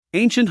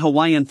Ancient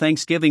Hawaiian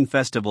Thanksgiving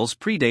festivals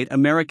predate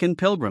American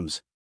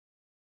Pilgrims.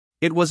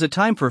 It was a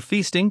time for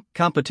feasting,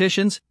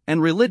 competitions,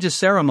 and religious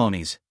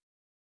ceremonies.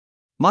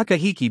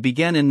 Makahiki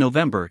began in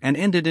November and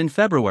ended in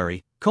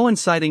February,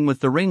 coinciding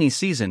with the rainy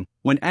season,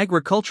 when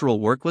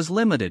agricultural work was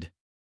limited.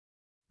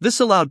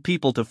 This allowed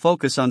people to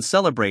focus on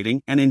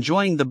celebrating and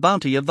enjoying the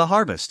bounty of the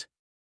harvest.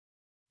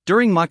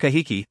 During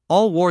Makahiki,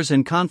 all wars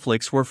and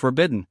conflicts were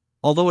forbidden,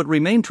 although it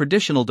remained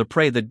traditional to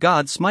pray that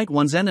God smite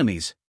one's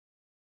enemies.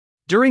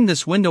 During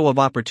this window of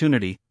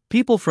opportunity,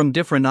 people from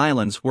different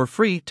islands were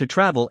free to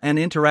travel and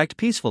interact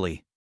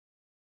peacefully.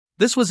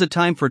 This was a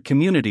time for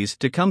communities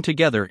to come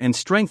together and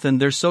strengthen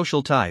their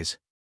social ties.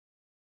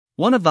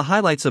 One of the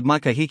highlights of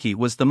Makahiki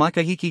was the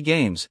Makahiki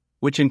Games,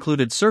 which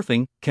included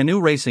surfing,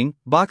 canoe racing,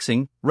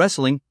 boxing,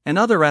 wrestling, and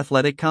other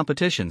athletic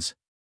competitions.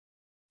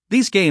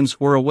 These games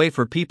were a way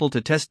for people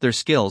to test their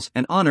skills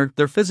and honor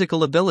their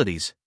physical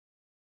abilities.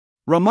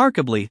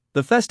 Remarkably,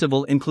 the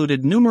festival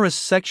included numerous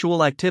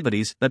sexual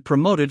activities that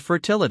promoted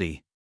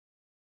fertility.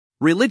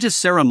 Religious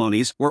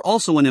ceremonies were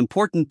also an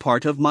important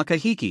part of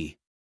Makahiki.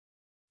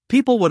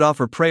 People would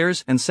offer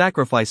prayers and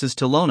sacrifices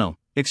to Lono,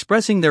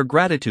 expressing their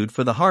gratitude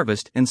for the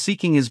harvest and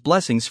seeking his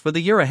blessings for the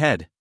year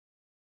ahead.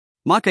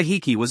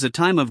 Makahiki was a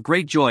time of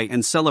great joy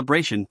and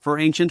celebration for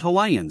ancient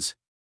Hawaiians.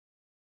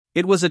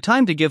 It was a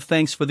time to give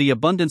thanks for the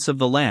abundance of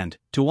the land,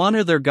 to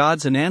honor their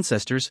gods and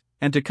ancestors,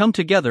 and to come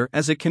together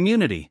as a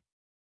community.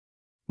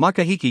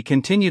 Makahiki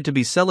continued to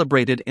be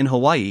celebrated in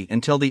Hawaii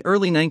until the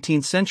early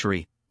 19th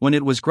century, when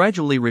it was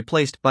gradually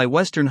replaced by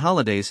Western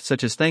holidays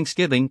such as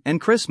Thanksgiving and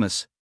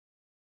Christmas.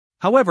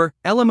 However,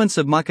 elements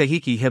of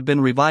Makahiki have been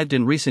revived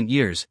in recent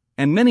years,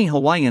 and many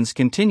Hawaiians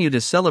continue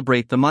to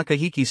celebrate the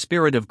Makahiki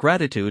spirit of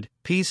gratitude,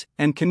 peace,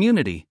 and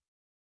community.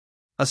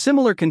 A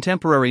similar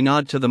contemporary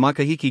nod to the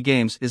Makahiki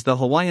Games is the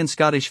Hawaiian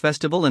Scottish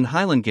Festival and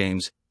Highland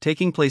Games,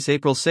 taking place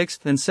April 6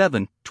 and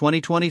 7,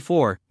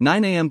 2024,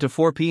 9 a.m. to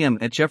 4 p.m.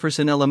 at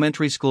Jefferson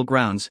Elementary School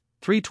grounds,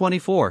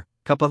 324,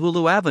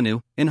 Kapahulu Avenue,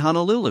 in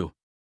Honolulu.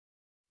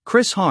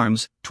 Chris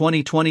Harms,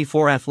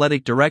 2024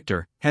 Athletic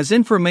Director, has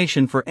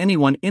information for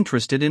anyone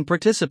interested in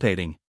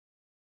participating.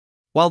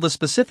 While the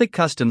specific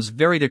customs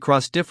varied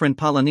across different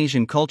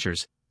Polynesian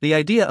cultures, the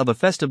idea of a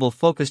festival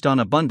focused on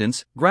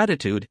abundance,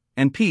 gratitude,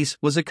 and peace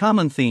was a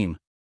common theme.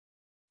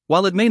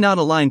 While it may not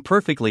align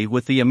perfectly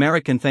with the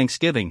American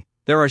Thanksgiving,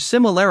 there are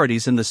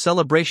similarities in the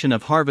celebration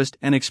of harvest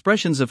and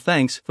expressions of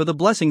thanks for the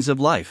blessings of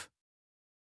life.